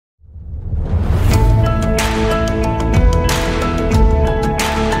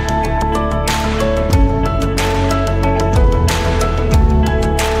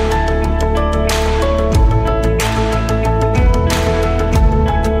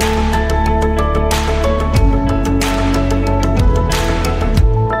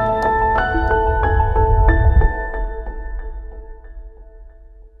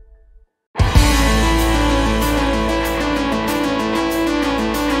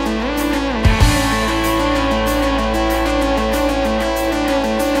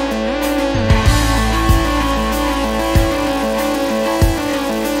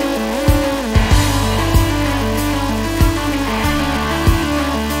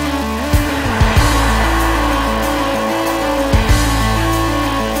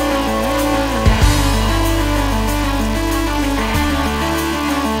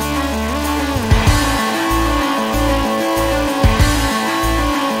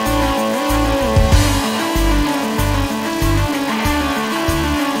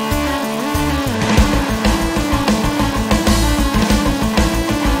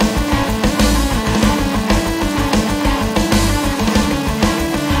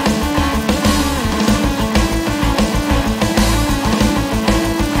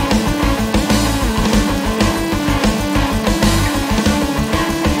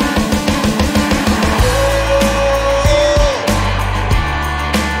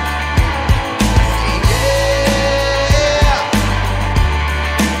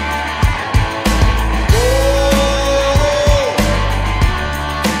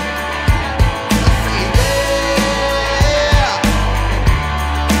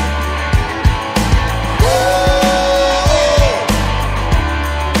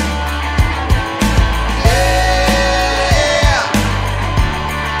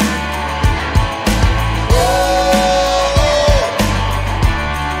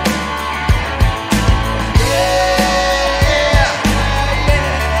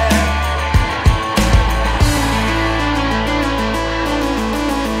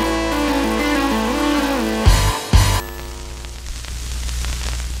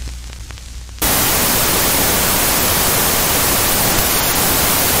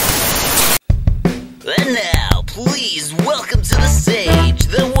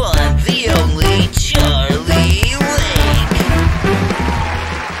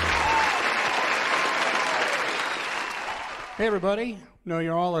Hey everybody, know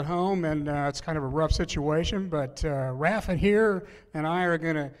you're all at home and it's kind of a rough situation, but Rafa here and I are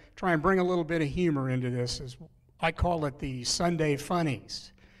going to try and bring a little bit of humor into this. As I call it the Sunday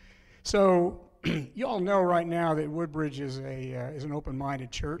funnies. So you all know right now that WoodBridge is an open-minded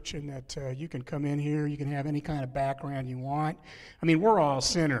church, and that you can come in here, you can have any kind of background you want. I mean, we're all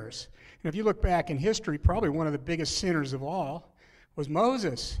sinners. And if you look back in history, probably one of the biggest sinners of all was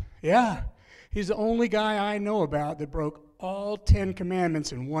Moses. Yeah, he's the only guy I know about that broke all 10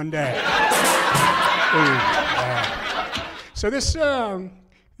 commandments in one day. So this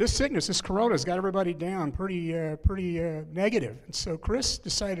sickness, this corona, has got everybody down pretty negative. And so Chris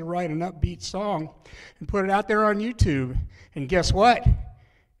decided to write an upbeat song and put it out there on YouTube. And guess what?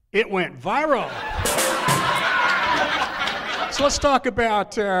 It went viral. So let's talk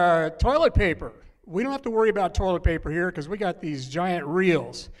about toilet paper. We don't have to worry about toilet paper here because we got these giant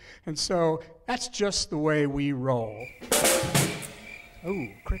reels. And so that's just the way we roll. Oh,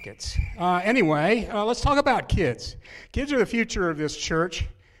 crickets. Anyway, let's talk about kids. Kids are the future of this church,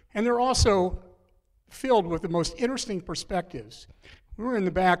 and they're also filled with the most interesting perspectives. We were in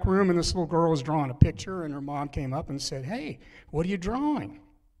the back room, and this little girl was drawing a picture, and her mom came up and said, "Hey, what are you drawing?"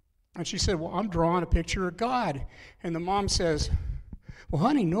 And she said, "Well, I'm drawing a picture of God." And the mom says, "Well,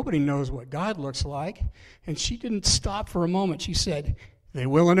 honey, nobody knows what God looks like." And she didn't stop for a moment. She said, "They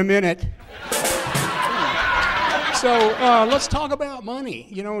will in a minute." So let's talk about money.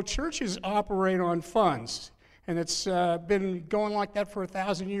 You know, churches operate on funds, and it's been going like that for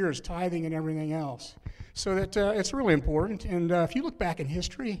 1,000 years, tithing and everything else. So that it's really important. And if you look back in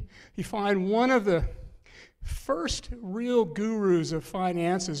history, you find one of the first real gurus of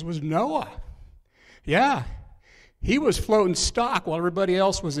finances was Noah. Yeah, he was floating stock while everybody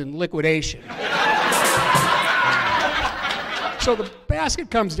else was in liquidation. So the basket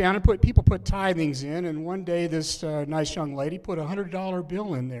comes down and people put tithings in, and one day this nice young lady put a $100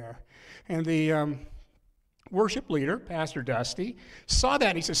 bill in there. And the worship leader, Pastor Dusty, saw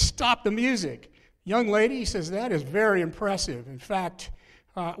that. He says, "Stop the music." Young lady, he says, "That is very impressive. In fact,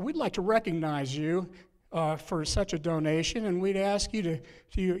 we'd like to recognize you for such a donation, and we'd ask you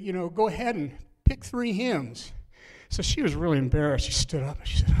to go ahead and pick 3 hymns." So she was really embarrassed. She stood up and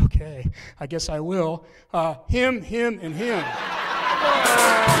she said, "Okay, I guess I will. Hymn, and hymn."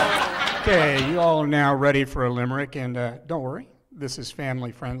 Okay, you all are now ready for a limerick, and don't worry, this is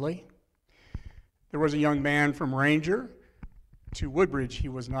family friendly. There was a young man from Ranger to WoodBridge. He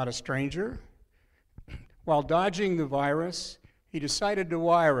was not a stranger. While dodging the virus, he decided to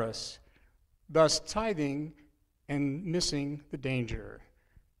wire us, thus tithing and missing the danger.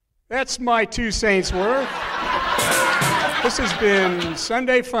 That's my 2 cents worth. This has been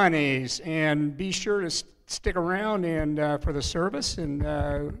Sunday Funnies, and be sure to stick around and for the service, and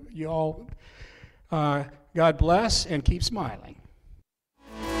you all, God bless, and keep smiling.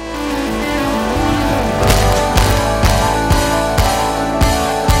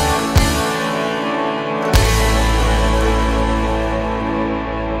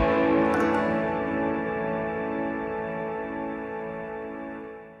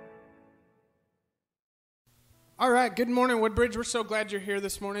 All right, good morning, WoodBridge. We're so glad you're here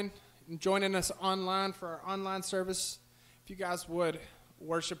this morning and joining us online for our online service. If you guys would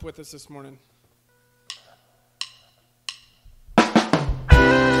worship with us this morning.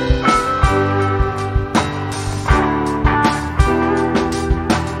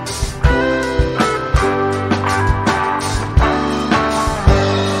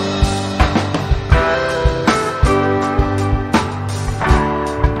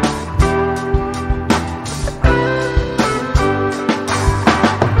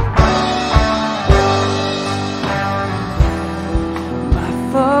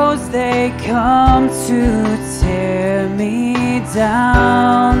 They come to tear me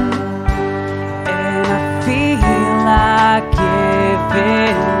down, and I feel like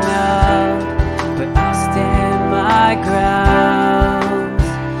giving up, but I stand my ground,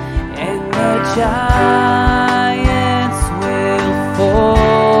 and the giants will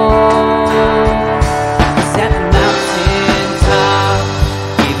fall. 'Cause at the mountaintop,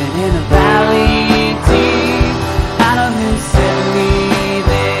 even in a valley deep, I know who set me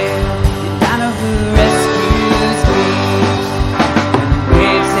there. Who rescues me when the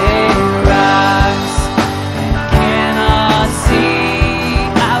waves rise and I cannot see?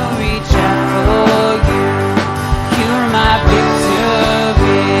 I will reach out for you. You are my victory.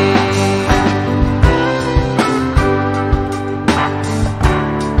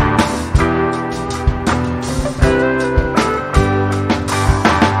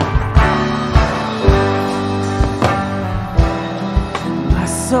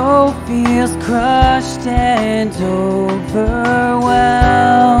 soul feels crushed and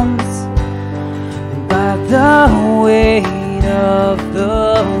overwhelmed by the weight of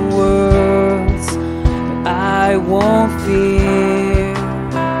the world. But I won't fear,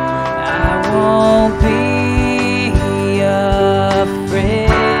 I won't be afraid.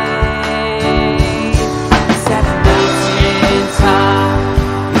 It's at the mountaintop,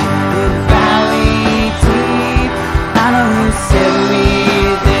 in the valley deep. I know who set me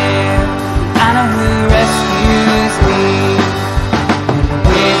there. I know who rescues me. When the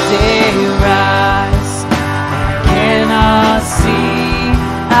waves they rise, I cannot see.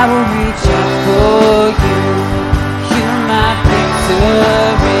 I will reach out for you. You're my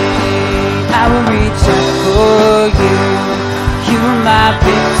victory. I will reach out for you. You're my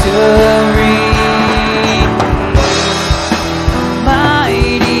victory.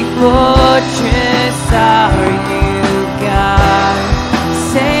 Mighty fortress are you, God,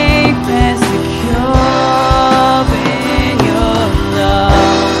 safe and secure in your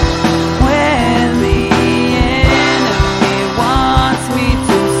love. When the enemy wants me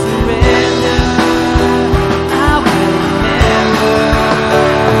to surrender, I will remember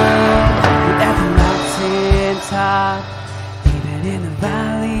that at the mountaintop, even in the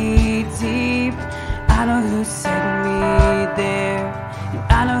valley deep, I know who set me there, and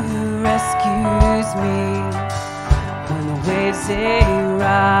I know who rescues me. When the waves they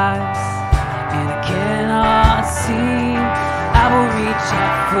rise, and I cannot see, I will reach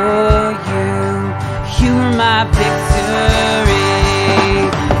out for you. You are my victory.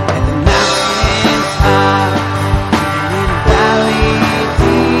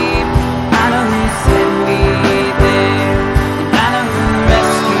 At the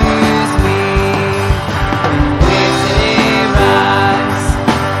mountaintop, even in the valley deep, I know who set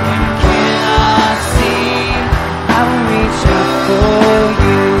me there, and I know who rescues me.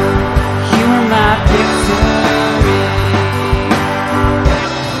 When the waves they rise, and I cannot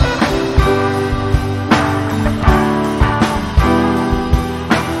see, I will reach out for you. You are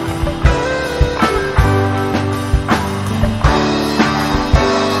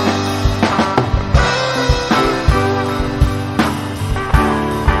my victory.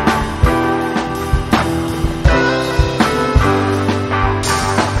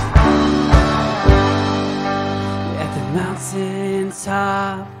 At the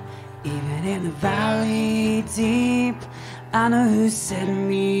mountaintop, even in the valley deep, I know who set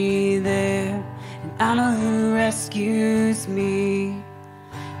me there, and I know who rescues me.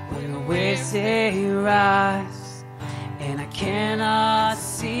 When the waves they rise, and I cannot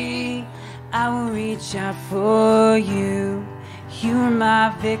see, I will reach out for you. You are my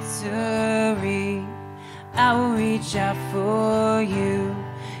victory. I will reach out for you.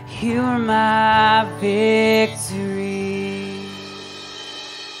 You are my victory.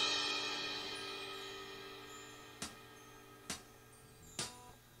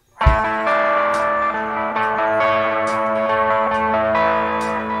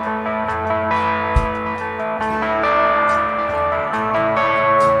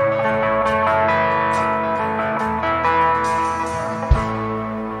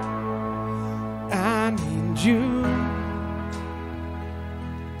 I need you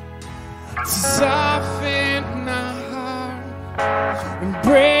to soften my heart and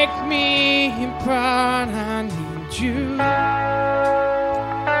break me apart. I need you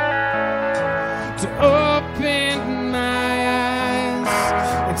to open my eyes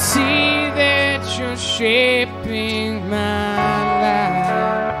and see that you're shaping my life.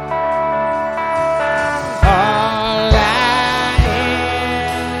 All I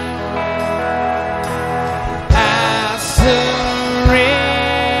am, I surrender.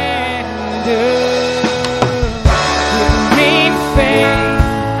 Give me faith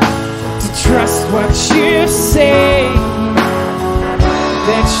to trust what you say,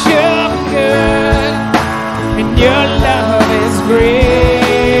 that you're good and your love is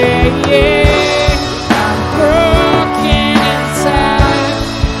great. I'm broken inside.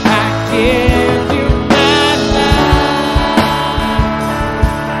 I give you my life.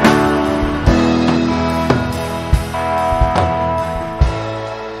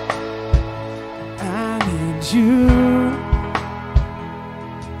 I need you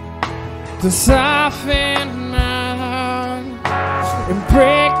to soften my heart and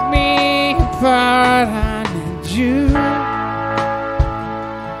break me apart. I need you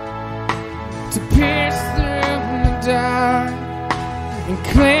to pierce through the dark and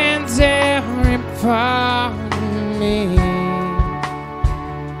cleanse every part of me.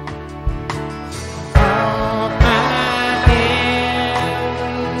 All I am,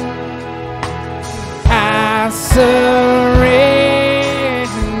 I surrender.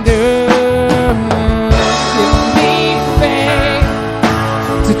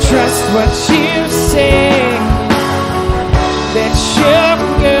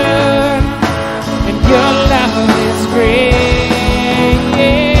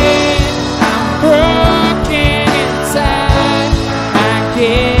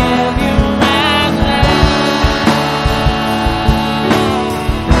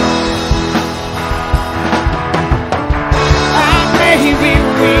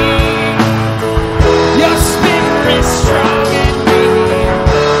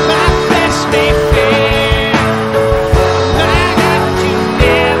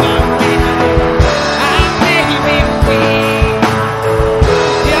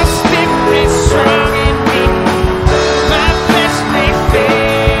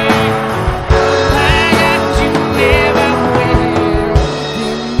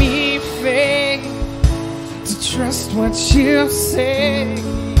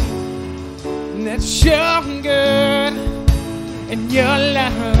 it's your good, and your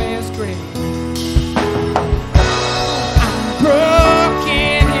love is great. I'm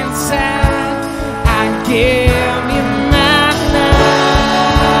broken inside, I give you my life.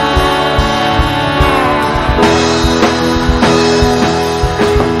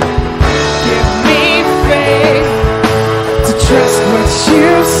 Give me faith to trust what you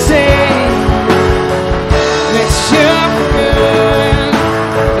say. It's your good,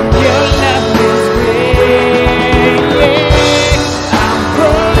 and your love is great. I'm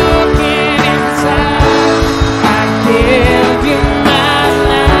broken inside, I give you my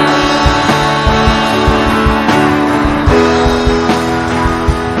life.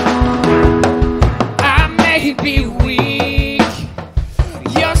 I may be weak,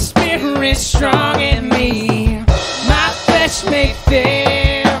 your spirit strong in me. My flesh may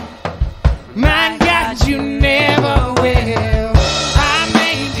fail, my God, you never will. I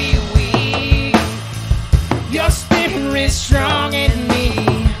may be weak, your spirit strong in me.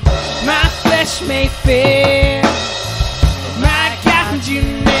 My flesh may fail, my God, you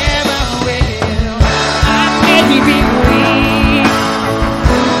never will. I may be weak,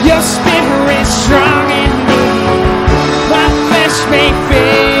 your spirit strong in me. My flesh may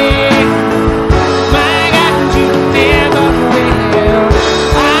fail, my God, you never will.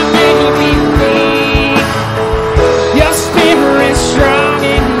 I may be weak, your spirit strong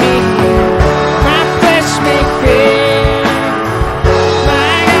in me. My flesh may fail,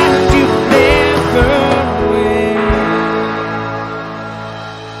 my God, you never will.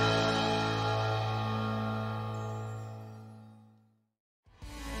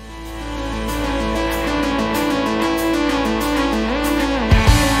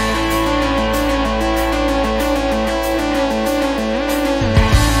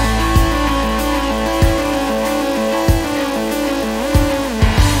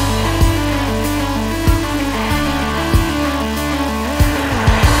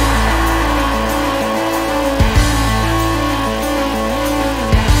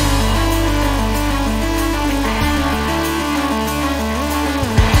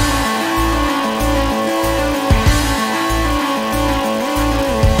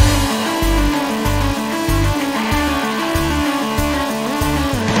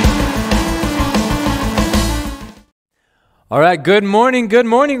 All right, good morning, good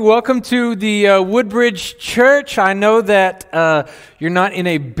morning. Welcome to the WoodBridge Church. I know that you're not in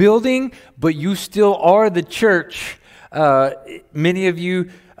a building, but you still are the church. Many of you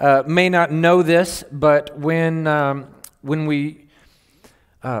may not know this, but when we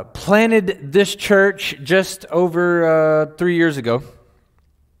planted this church just over 3 years ago,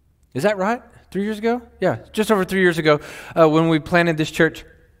 is that right? 3 years ago? Yeah, just over 3 years ago, when we planted this church,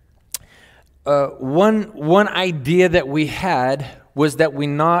 one idea that we had was that we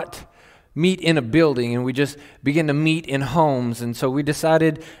not meet in a building and we just begin to meet in homes. And so we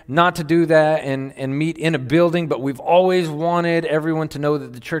decided not to do that and meet in a building, but we've always wanted everyone to know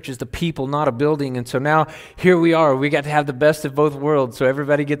that the church is the people, not a building. And so now here we are. We got to have the best of both worlds. So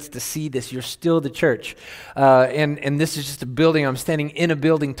everybody gets to see this. You're still the church. And this is just a building. I'm standing in a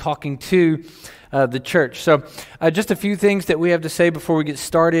building talking to the church. So just a few things that we have to say before we get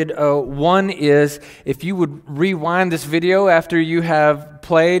started. One is, if you would rewind this video after you have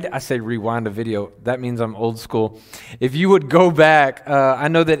played, I say rewind a video, that means I'm old school. If you would go back, I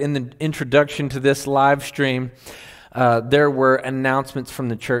know that in the introduction to this live stream, there were announcements from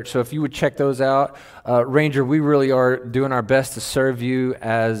the church. So if you would check those out, Ranger, we really are doing our best to serve you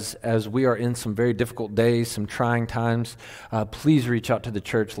as we are in some very difficult days, some trying times. Please reach out to the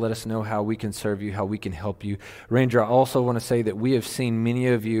church. Let us know how we can serve you, how we can help you. Ranger, I also want to say that we have seen many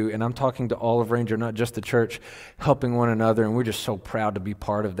of you, and I'm talking to all of Ranger, not just the church, helping one another, and we're just so proud to be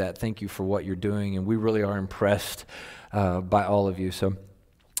part of that. Thank you for what you're doing, and we really are impressed by all of you.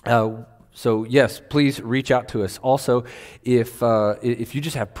 So yes, please reach out to us. Also, if you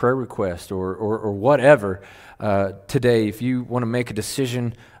just have prayer requests or whatever today, if you want to make a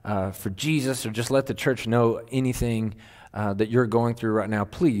decision for Jesus or just let the church know anything that you're going through right now,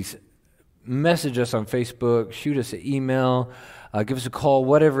 please message us on Facebook, shoot us an email, give us a call,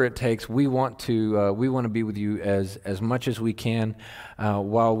 whatever it takes. We want to be with you as much as we can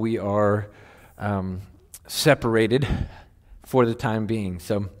while we are separated for the time being.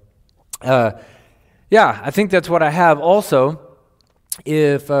 So. I think that's what I have. Also,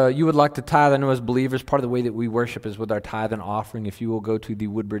 if you would like to tithe, I know as believers, part of the way that we worship is with our tithe and offering. If you will go to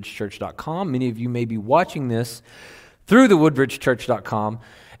thewoodbridgechurch.com, many of you may be watching this through thewoodbridgechurch.com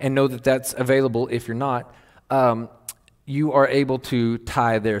and know that that's available if you're not. you are able to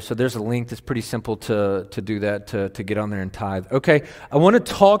tithe there. So there's a link that's pretty simple to do that, to get on there and tithe. Okay, I want to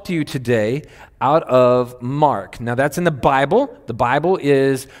talk to you today out of Mark. Now that's in the Bible. The Bible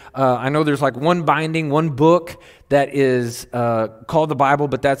is, I know there's like one binding, one book that is called the Bible,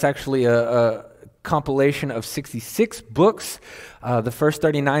 but that's actually a compilation of 66 books. The first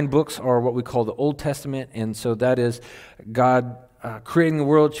 39 books are what we call the Old Testament, and so that is God creating the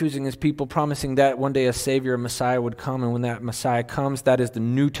world, choosing his people, promising that one day a Savior, a Messiah would come, and when that Messiah comes, that is the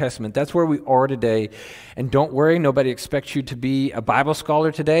New Testament. That's where we are today. And don't worry, nobody expects you to be a Bible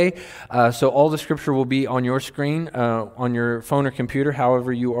scholar today, so all the scripture will be on your screen, on your phone or computer,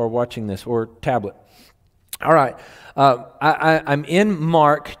 however you are watching this, or tablet. All right, I'm in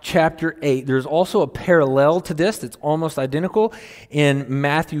Mark chapter 8. There's also a parallel to this that's almost identical in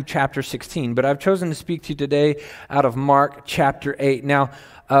Matthew chapter 16. But I've chosen to speak to you today out of Mark chapter 8. Now,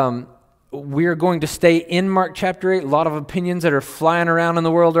 we're going to stay in Mark chapter 8. A lot of opinions that are flying around in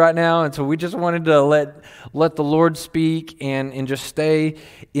the world right now. And so we just wanted to let the Lord speak and just stay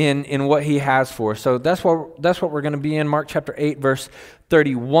in what he has for us. So that's what we're going to be in, Mark chapter 8, verse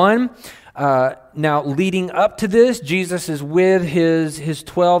 31. Now, leading up to this, Jesus is with his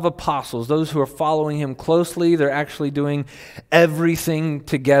 12 apostles, those who are following him closely. They're actually doing everything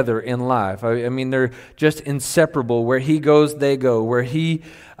together in life. I mean, they're just inseparable. Where he goes, they go. Where he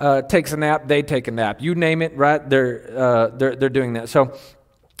takes a nap, they take a nap. You name it, right? They're doing that. So,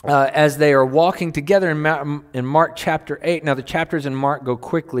 as they are walking together in Mark chapter 8, now the chapters in Mark go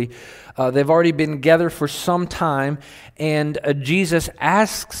quickly. They've already been together for some time, and Jesus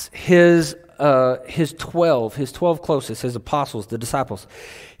asks his 12 closest, his apostles, the disciples.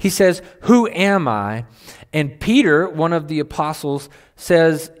 He says, "Who am I?" And Peter, one of the apostles,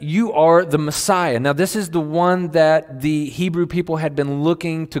 says, "You are the Messiah." Now, this is the one that the Hebrew people had been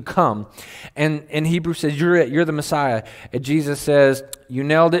looking to come. And Hebrew says, "You're it. You're the Messiah." And Jesus says, "You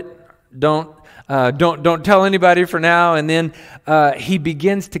nailed it. Don't tell anybody for now." And then he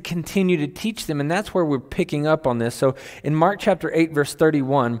begins to continue to teach them, and that's where we're picking up on this. So in Mark chapter 8, verse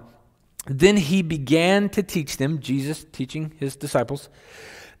 31, then he began to teach them, Jesus teaching his disciples,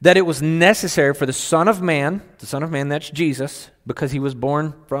 that it was necessary for the Son of Man, that's Jesus, because he was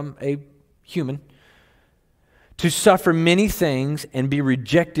born from a human, to suffer many things and be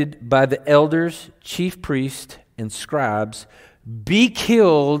rejected by the elders, chief priests, and scribes, be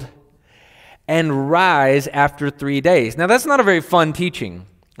killed, and rise after 3 days. Now, that's not a very fun teaching,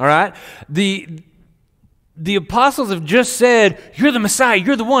 all right? The apostles have just said, "You're the Messiah,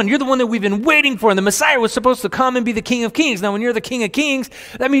 you're the one that we've been waiting for." And the Messiah was supposed to come and be the King of Kings. Now, when you're the King of Kings,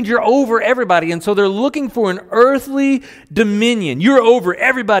 that means you're over everybody. And so they're looking for an earthly dominion. You're over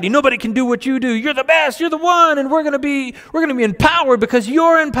everybody. Nobody can do what you do. You're the best, you're the one, and we're gonna be in power because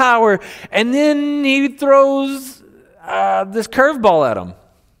you're in power. And then he throws this curveball at them.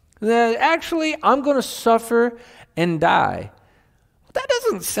 That actually, I'm going to suffer and die. That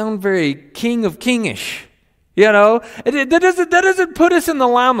doesn't sound very King of Kingish. You know, that doesn't put us in the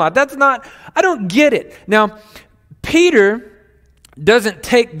limelight. That's not, I don't get it. Now, Peter doesn't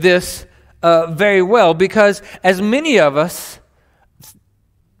take this very well, because as many of us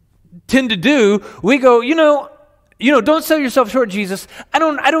tend to do, we go, don't sell yourself short, Jesus. I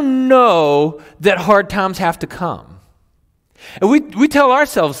don't know that hard times have to come. And we tell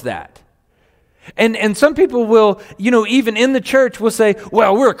ourselves that. And some people will, even in the church will say,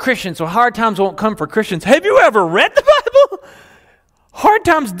 well, we're a Christian, so hard times won't come for Christians. Have you ever read the Bible? Hard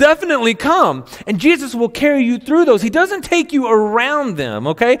times definitely come, and Jesus will carry you through those. He doesn't take you around them,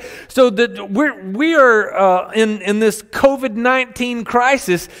 okay? So that we are in this COVID-19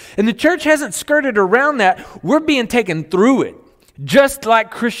 crisis, and the church hasn't skirted around that. We're being taken through it, just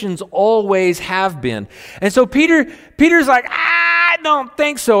like Christians always have been. And so Peter's like, I don't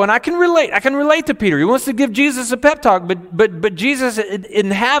think so, and I can relate to Peter. He wants to give Jesus a pep talk, but Jesus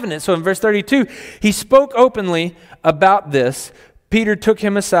isn't having it. So in verse 32, he spoke openly about this. Peter took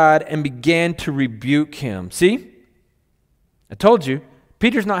him aside and began to rebuke him. See? I told you,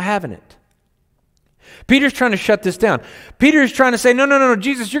 Peter's not having it. Peter's trying to shut this down. Peter's trying to say, no,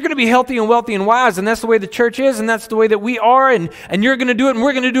 Jesus, you're going to be healthy and wealthy and wise, and that's the way the church is, and that's the way that we are, and you're going to do it, and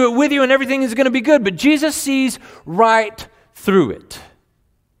we're going to do it with you, and everything is going to be good. But Jesus sees right through it.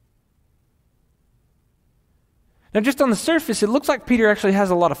 Now, just on the surface, it looks like Peter actually has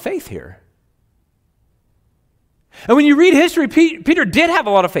a lot of faith here. And when you read history, Peter did have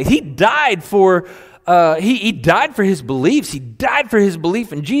a lot of faith. He died for he died for his beliefs. He died for his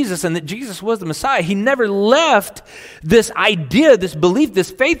belief in Jesus and that Jesus was the Messiah. He never left this idea, this belief,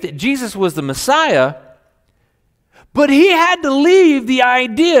 this faith that Jesus was the Messiah. But he had to leave the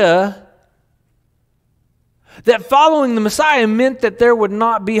idea That following the Messiah meant that there would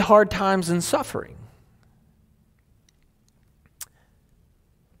not be hard times and suffering.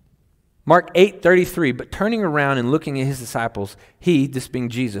 Mark 8:33, but turning around and looking at his disciples, he, this being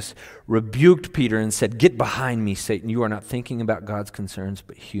Jesus, rebuked Peter and said, "Get behind me, Satan. You are not thinking about God's concerns,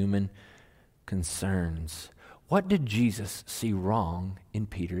 but human concerns." What did Jesus see wrong in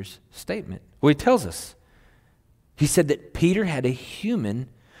Peter's statement? Well, he tells us. He said that Peter had a human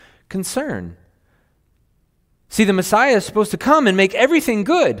concern. See, the Messiah is supposed to come and make everything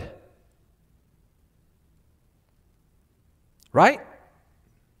good. Right?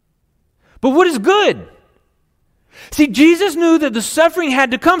 But what is good? See, Jesus knew that the suffering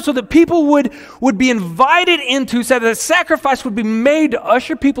had to come so that people would be invited into, so that a sacrifice would be made to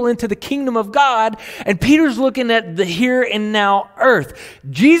usher people into the kingdom of God. And Peter's looking at the here and now earth.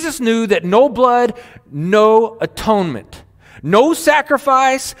 Jesus knew that no blood, no atonement. No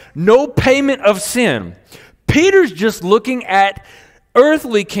sacrifice, no payment of sin. Peter's just looking at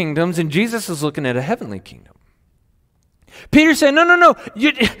earthly kingdoms, and Jesus is looking at a heavenly kingdom. Peter said, no,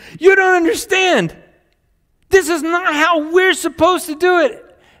 you don't understand. This is not how we're supposed to do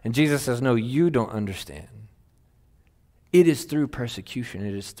it. And Jesus says, no, you don't understand. It is through persecution,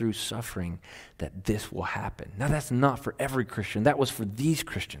 it is through suffering that this will happen. Now, that's not for every Christian. That was for these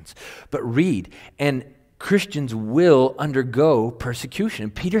Christians. But read, and Christians will undergo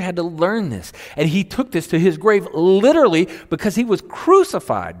persecution. Peter had to learn this. And he took this to his grave literally because he was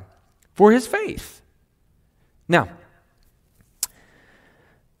crucified for his faith. Now,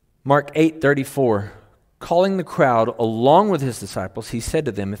 Mark 8:34, calling the crowd along with his disciples, he said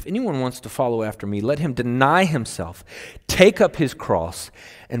to them, "If anyone wants to follow after me, let him deny himself, take up his cross,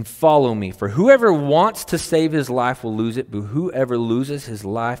 and follow me. For whoever wants to save his life will lose it, but whoever loses his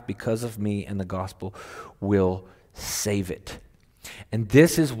life because of me and the gospel will save it." And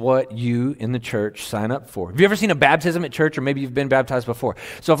this is what you in the church sign up for. Have you ever seen a baptism at church, or maybe you've been baptized before?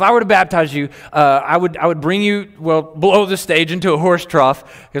 So if I were to baptize you, I would bring you, below the stage into a horse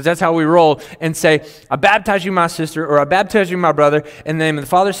trough, because that's how we roll, and say, "I baptize you, my sister," or "I baptize you, my brother, in the name of the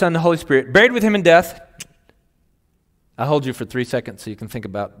Father, Son, and the Holy Spirit, buried with him in death." I hold you for 3 seconds so you can think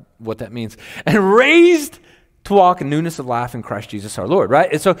about what that means. "And raised to walk in newness of life in Christ Jesus our Lord," right?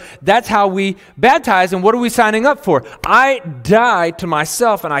 And so that's how we baptize, and what are we signing up for? I die to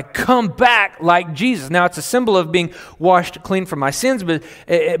myself and I come back like Jesus. Now, it's a symbol of being washed clean from my sins,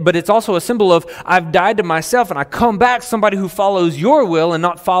 but it's also a symbol of I've died to myself and I come back somebody who follows your will and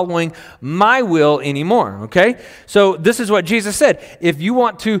not following my will anymore, okay? So this is what Jesus said. If you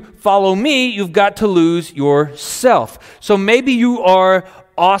want to follow me, you've got to lose yourself. So maybe you are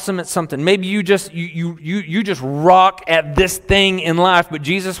awesome at something. Maybe you just rock at this thing in life, but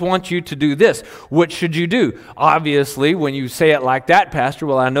Jesus wants you to do this. What should you do? Obviously, when you say it like that, Pastor,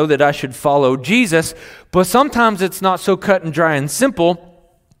 well, I know that I should follow Jesus, but sometimes it's not so cut and dry and simple.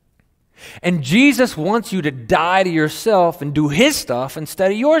 And Jesus wants you to die to yourself and do his stuff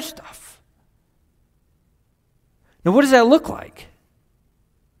instead of your stuff. Now, what does that look like?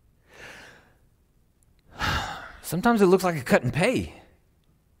 Sometimes it looks like a cut and pay.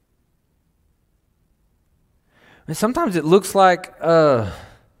 And sometimes it looks like, like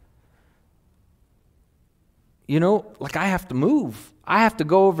I have to move. I have to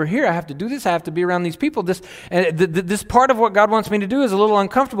go over here. I have to do this. I have to be around these people. This part of what God wants me to do is a little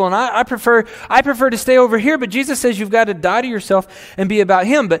uncomfortable, and I prefer to stay over here. But Jesus says you've got to die to yourself and be about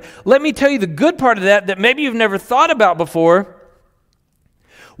him. But let me tell you the good part of that maybe you've never thought about before.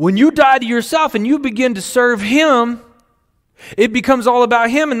 When you die to yourself and you begin to serve him, it becomes all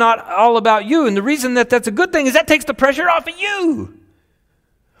about him and not all about you. And the reason that that's a good thing is that takes the pressure off of you.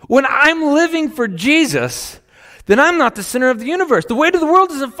 When I'm living for Jesus, then I'm not the center of the universe. The weight of the world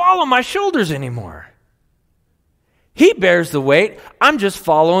doesn't fall on my shoulders anymore. He bears the weight. I'm just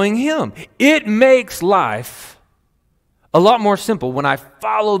following him. It makes life a lot more simple when I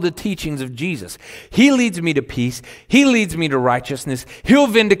follow the teachings of Jesus. He leads me to peace. He leads me to righteousness. He'll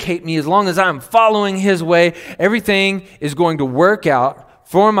vindicate me as long as I'm following his way. Everything is going to work out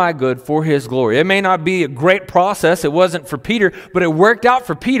for my good, for his glory. It may not be a great process. It wasn't for Peter, but it worked out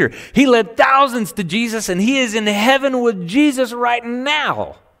for Peter. He led thousands to Jesus, and he is in heaven with Jesus right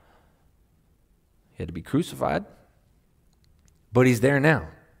now. He had to be crucified, but he's there now.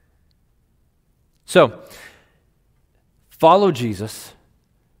 So, follow Jesus,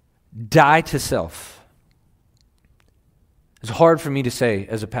 die to self. It's hard for me to say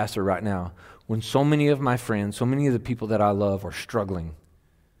as a pastor right now when so many of my friends, so many of the people that I love are struggling.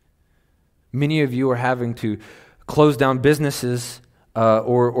 Many of you are having to close down businesses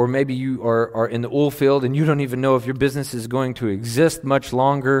or maybe you are in the oil field and you don't even know if your business is going to exist much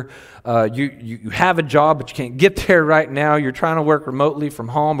longer. You have a job, but you can't get there right now. You're trying to work remotely from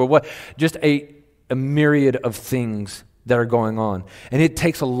home or what. Just a myriad of things that are going on. And it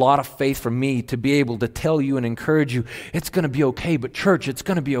takes a lot of faith for me to be able to tell you and encourage you, it's going to be okay, but church, it's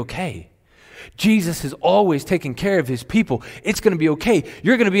going to be okay. Jesus is always taking care of his people. It's going to be okay.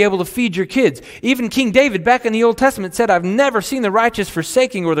 You're going to be able to feed your kids. Even King David back in the Old Testament said, I've never seen the righteous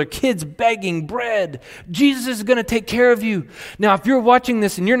forsaking or their kids begging bread. Jesus is going to take care of you. Now, if you're watching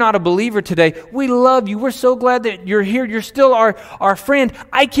this and you're not a believer today, we love you. We're so glad that you're here. You're still our friend.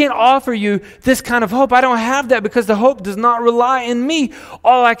 I can't offer you this kind of hope. I don't have that because the hope does not rely in me.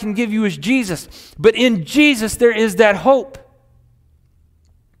 All I can give you is Jesus. But in Jesus, there is that hope.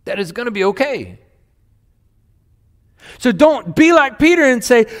 That is going to be okay. So don't be like Peter and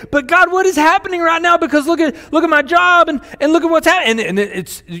say, but God, what is happening right now? Because look at my job and look at what's happening.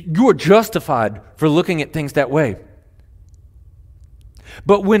 And you are justified for looking at things that way.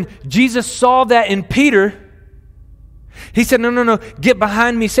 But when Jesus saw that in Peter, he said, no, get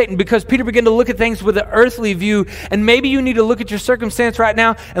behind me, Satan, because Peter began to look at things with an earthly view. And maybe you need to look at your circumstance right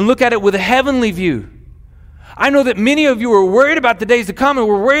now and look at it with a heavenly view. I know that many of you are worried about the days to come and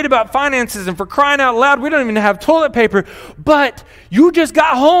we're worried about finances, and for crying out loud, we don't even have toilet paper, but you just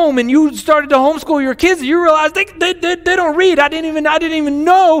got home and you started to homeschool your kids and you realize they don't read. I didn't even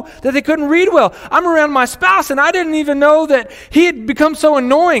know that they couldn't read well. I'm around my spouse and I didn't even know that he had become so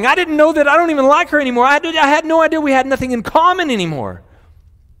annoying. I didn't know that I don't even like her anymore. I had no idea we had nothing in common anymore.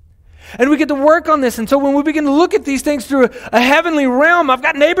 And we get to work on this. And so when we begin to look at these things through a heavenly realm, I've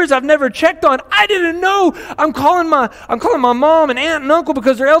got neighbors I've never checked on. I didn't know. I'm calling my mom and aunt and uncle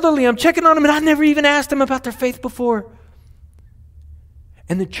because they're elderly. I'm checking on them, and I never even asked them about their faith before.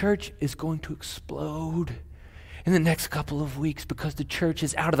 And the church is going to explode in the next couple of weeks because the church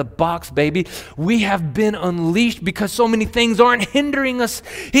is out of the box, baby. We have been unleashed because so many things aren't hindering us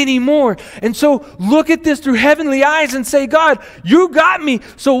anymore. And so look at this through heavenly eyes and say, God, you got me.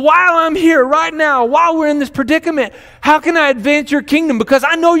 So while I'm here right now, while we're in this predicament, how can I advance your kingdom? Because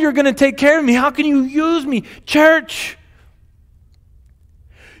I know you're going to take care of me. How can you use me? Church,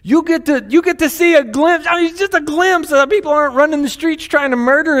 you get to see a glimpse. I mean, it's just a glimpse. People aren't running the streets trying to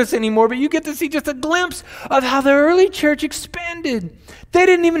murder us anymore, but you get to see just a glimpse of how the early church expanded. They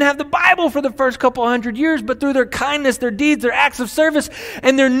didn't even have the Bible for the first couple hundred years, but through their kindness, their deeds, their acts of service,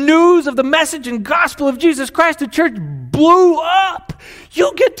 and their news of the message and gospel of Jesus Christ, the church blew up.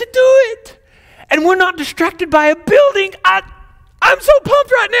 You get to do it. And we're not distracted by a building. I'm so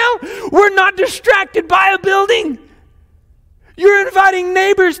pumped right now. We're not distracted by a building. You're inviting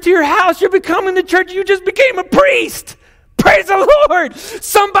neighbors to your house. You're becoming the church. You just became a priest. Praise the Lord.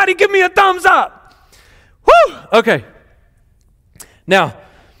 Somebody give me a thumbs up. Woo! Okay. Now,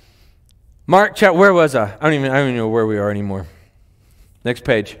 Mark chapter, where was I? I don't even know where we are anymore. Next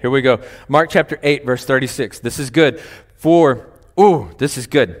page. Here we go. Mark chapter 8, verse 36. This is good. This is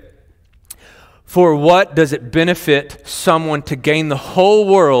good. For what does it benefit someone to gain the whole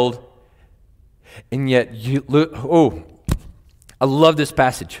world and yet I love this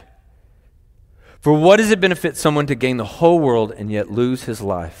passage. For what does it benefit someone to gain the whole world and yet lose his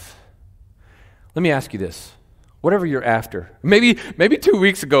life? Let me ask you this. Whatever you're after. Maybe 2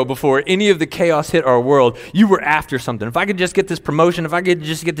 weeks ago, before any of the chaos hit our world, you were after something. If I could just get this promotion, if I could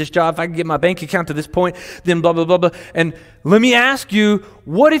just get this job, if I could get my bank account to this point, then blah, blah, blah, blah. And let me ask you,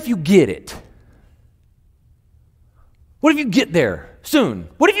 what if you get it? What if you get there soon?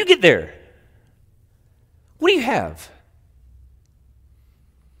 What if you get there? What do you have?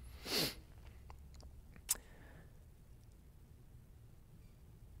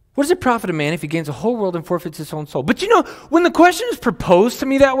 What does it profit a man if he gains the whole world and forfeits his own soul? But you know, when the question is proposed to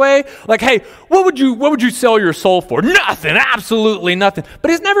me that way, like, hey, what would you sell your soul for? Nothing, absolutely nothing.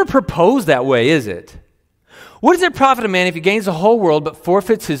 But it's never proposed that way, is it? What does it profit a man if he gains the whole world but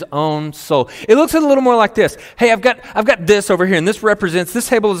forfeits his own soul? It looks a little more like this. Hey, I've got this over here, and this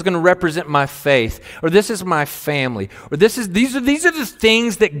table is going to represent my faith, or this is my family, or these are the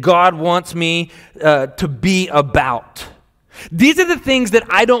things that God wants me to be about. These are the things that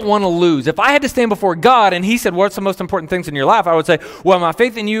I don't want to lose. If I had to stand before God and he said, what's the most important things in your life? I would say, well, my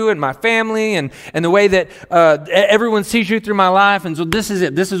faith in you and my family and the way that everyone sees you through my life. And so this is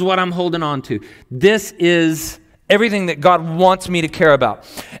it. This is what I'm holding on to. This is everything that God wants me to care about.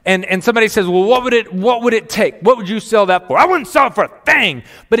 And somebody says, well, what would it take? What would you sell that for? I wouldn't sell it for a thing.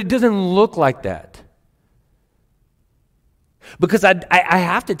 But it doesn't look like that. Because I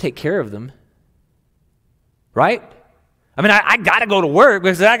have to take care of them. Right? I mean, I got to go to work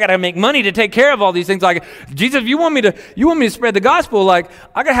because I got to make money to take care of all these things. Like, Jesus, if you want me to spread the gospel, like,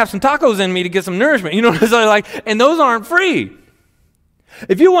 I got to have some tacos in me to get some nourishment. You know what I'm saying? Like, and those aren't free.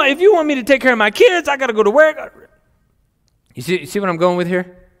 If you want me to take care of my kids, I got to go to work. You see what I'm going with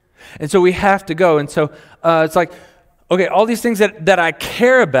here? And so we have to go. And so it's like, okay, all these things that I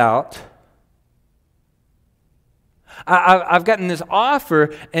care about, I've gotten this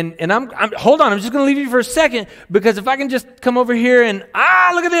offer, and I'm hold on, I'm just going to leave you for a second, because if I can just come over here and,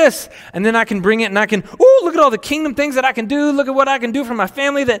 look at this, and then I can bring it, and I can, look at all the kingdom things that I can do, look at what I can do for my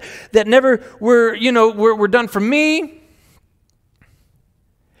family that never were done for me.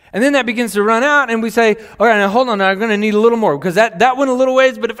 And then that begins to run out, and we say, all right, now hold on, I'm going to need a little more, because that went a little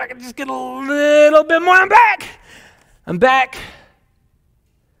ways, but if I can just get a little bit more, I'm back. I'm back.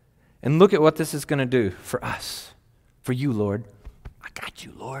 And look at what this is going to do for us. For you, Lord. I got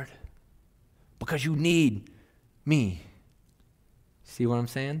you, Lord. Because you need me. See what I'm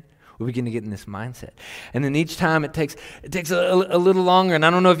saying? We begin to get in this mindset. And then each time it takes a little longer. And I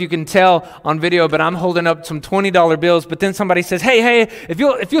don't know if you can tell on video, but I'm holding up some $20 bills. But then somebody says, hey, if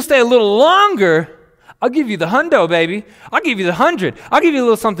you'll stay a little longer, I'll give you the hundo, baby. I'll give you the 100. I'll give you a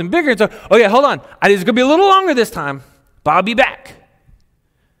little something bigger. And so, okay, hold on. It's going to be a little longer this time, but I'll be back.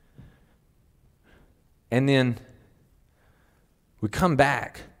 And then we come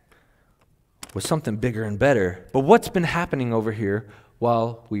back with something bigger and better. But what's been happening over here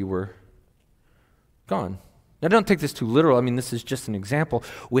while we were gone? Now, don't take this too literal. I mean, this is just an example.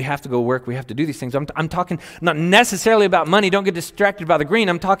 We have to go work. We have to do these things. I'm talking not necessarily about money. Don't get distracted by the green.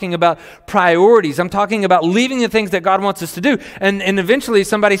 I'm talking about priorities. I'm talking about leaving the things that God wants us to do. And eventually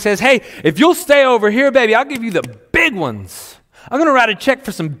somebody says, hey, if you'll stay over here, baby, I'll give you the big ones. I'm going to write a check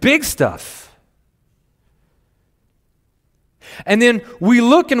for some big stuff. And then we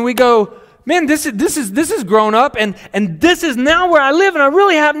look and we go, man, this is grown up, and this is now where I live, and I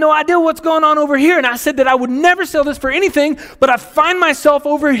really have no idea what's going on over here. And I said that I would never sell this for anything, but I find myself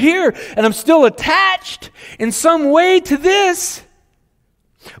over here, and I'm still attached in some way to this,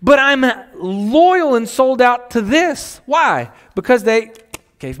 but I'm loyal and sold out to this. Why? Because they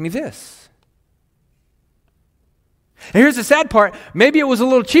gave me this. And here's the sad part. Maybe it was a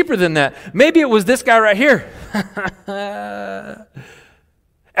little cheaper than that. Maybe it was this guy right here.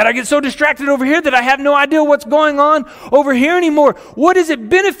 And I get so distracted over here that I have no idea what's going on over here anymore. What does it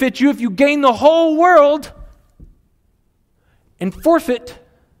benefit you if you gain the whole world and forfeit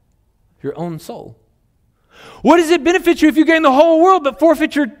your own soul? What does it benefit you if you gain the whole world but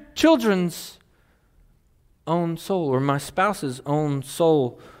forfeit your children's own soul, or my spouse's own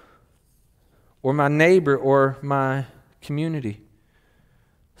soul, or my neighbor, or my community?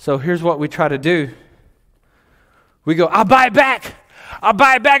 So here's what we try to do. We go, I'll buy it back. I'll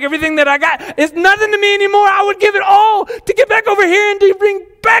buy it back. Everything that I got, it's nothing to me anymore. I would give it all to get back over here and to bring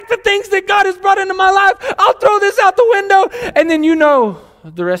back the things that God has brought into my life. I'll throw this out the window. And then you know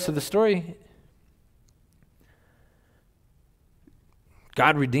the rest of the story.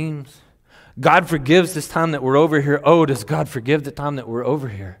 God redeems. God forgives this time that we're over here. Oh, does God forgive the time that we're over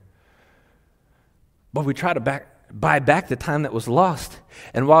here? But we try to buy back the time that was lost.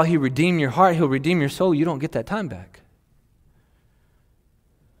 And while He redeemed your heart, He'll redeem your soul. You don't get that time back.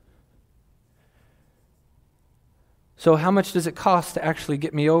 So how much does it cost to actually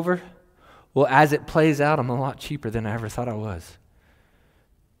get me over? Well, as it plays out, I'm a lot cheaper than I ever thought I was.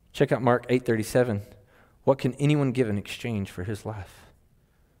 Check out Mark 8:37. What can anyone give in exchange for his life?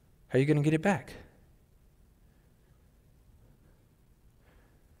 How are you going to get it back?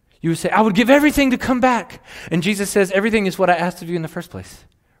 You would say, I would give everything to come back. And Jesus says, everything is what I asked of you in the first place.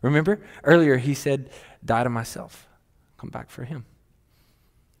 Remember? Earlier he said, die to myself. Come back for Him.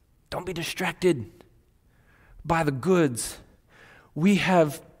 Don't be distracted by the goods. We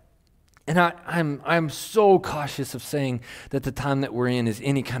have, and I'm so cautious of saying that the time that we're in is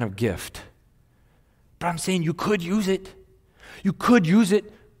any kind of gift. But I'm saying you could use it. You could use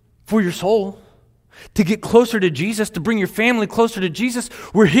it for your soul, to get closer to Jesus, to bring your family closer to Jesus.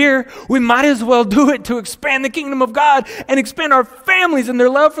 We're here. We might as well do it to expand the kingdom of God and expand our families and their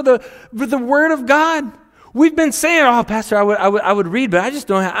love for the Word of God. We've been saying, oh, Pastor, I would read, but I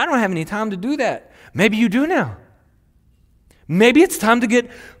don't have any time to do that. Maybe you do now. Maybe it's time to get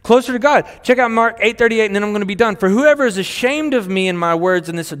closer to God. Check out Mark 8:38, and then I'm going to be done. For whoever is ashamed of me and my words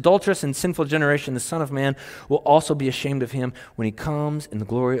in this adulterous and sinful generation, the Son of Man will also be ashamed of him when He comes in the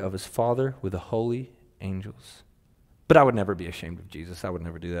glory of His Father with the holy angels. But I would never be ashamed of Jesus. I would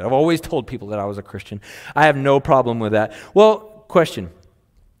never do that. I've always told people that I was a Christian. I have no problem with that. Well, question.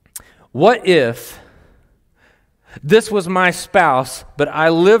 What if this was my spouse, but I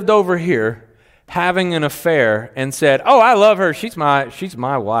lived over here, having an affair and said, "Oh, I love her. She's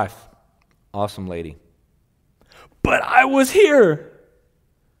my wife. Awesome lady." But I was here.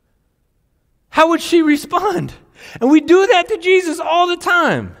 How would she respond? And we do that to Jesus all the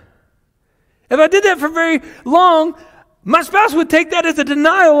time. If I did that for very long, my spouse would take that as a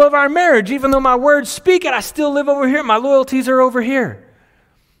denial of our marriage. Even though my words speak it, I still live over here. My loyalties are over here.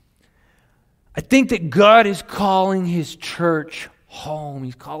 I think that God is calling His church home.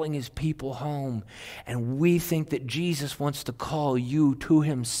 He's calling His people home. And we think that Jesus wants to call you to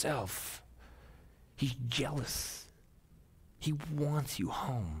Himself. He's jealous. He wants you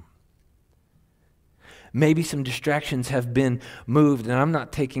home. Maybe some distractions have been moved, and I'm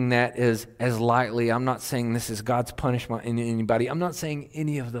not taking that as lightly. I'm not saying this is God's punishment on anybody. I'm not saying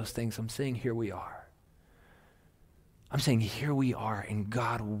any of those things. I'm saying here we are. I'm saying here we are, and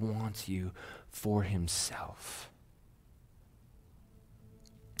God wants you for Himself.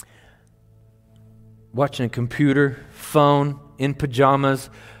 Watching a computer, phone, in pajamas,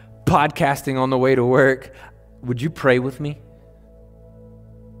 podcasting on the way to work. Would you pray with me?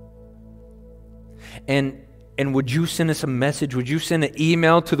 And would you send us a message? Would you send an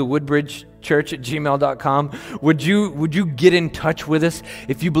email to the WoodBridge Church at gmail.com? Would you get in touch with us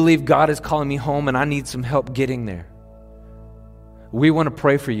if you believe God is calling me home and I need some help getting there? We want to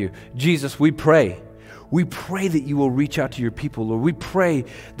pray for you. Jesus, we pray. We pray that you will reach out to your people, Lord. We pray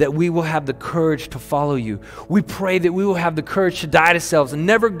that we will have the courage to follow you. We pray that we will have the courage to die to selves and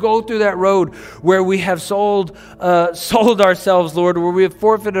never go through that road where we have sold ourselves, Lord, where we have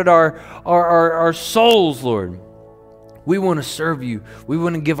forfeited our souls, Lord. We want to serve you. We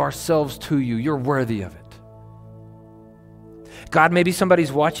want to give ourselves to you. You're worthy of it. God, maybe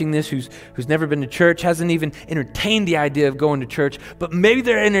somebody's watching this who's never been to church, hasn't even entertained the idea of going to church, but maybe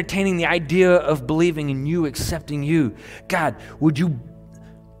they're entertaining the idea of believing in you, accepting you. God, would you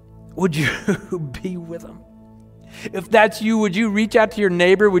be with them? If that's you, would you reach out to your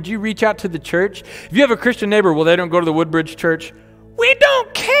neighbor? Would you reach out to the church? If you have a Christian neighbor, well, they don't go to the WoodBridge Church. We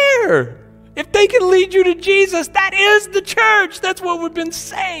don't care. If they can lead you to Jesus, that is the church. That's what we've been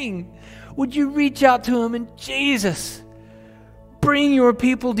saying. Would you reach out to them and Jesus, bring your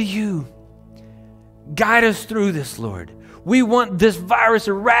people to you. Guide us through this, Lord. We want this virus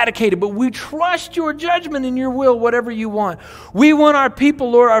eradicated, but we trust your judgment and your will, whatever you want. We want our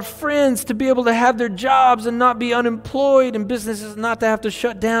people, Lord, our friends, to be able to have their jobs and not be unemployed and businesses not to have to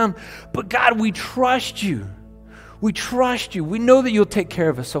shut down. But God, we trust you. We trust you. We know that you'll take care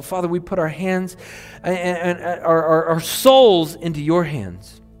of us. So, Father, we put our hands and our souls into your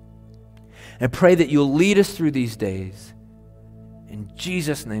hands and pray that you'll lead us through these days. In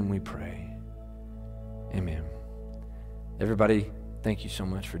Jesus' name we pray. Amen. Everybody, thank you so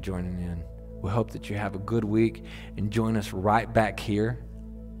much for joining in. We hope that you have a good week and join us right back here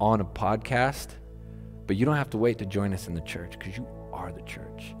on a podcast. But you don't have to wait to join us in the church because you are the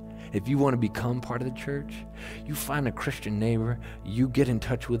church. If you want to become part of the church, you find a Christian neighbor, you get in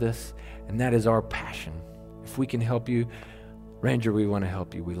touch with us, and that is our passion. If we can help you, Ranger, we want to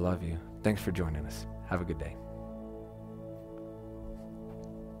help you. We love you. Thanks for joining us. Have a good day.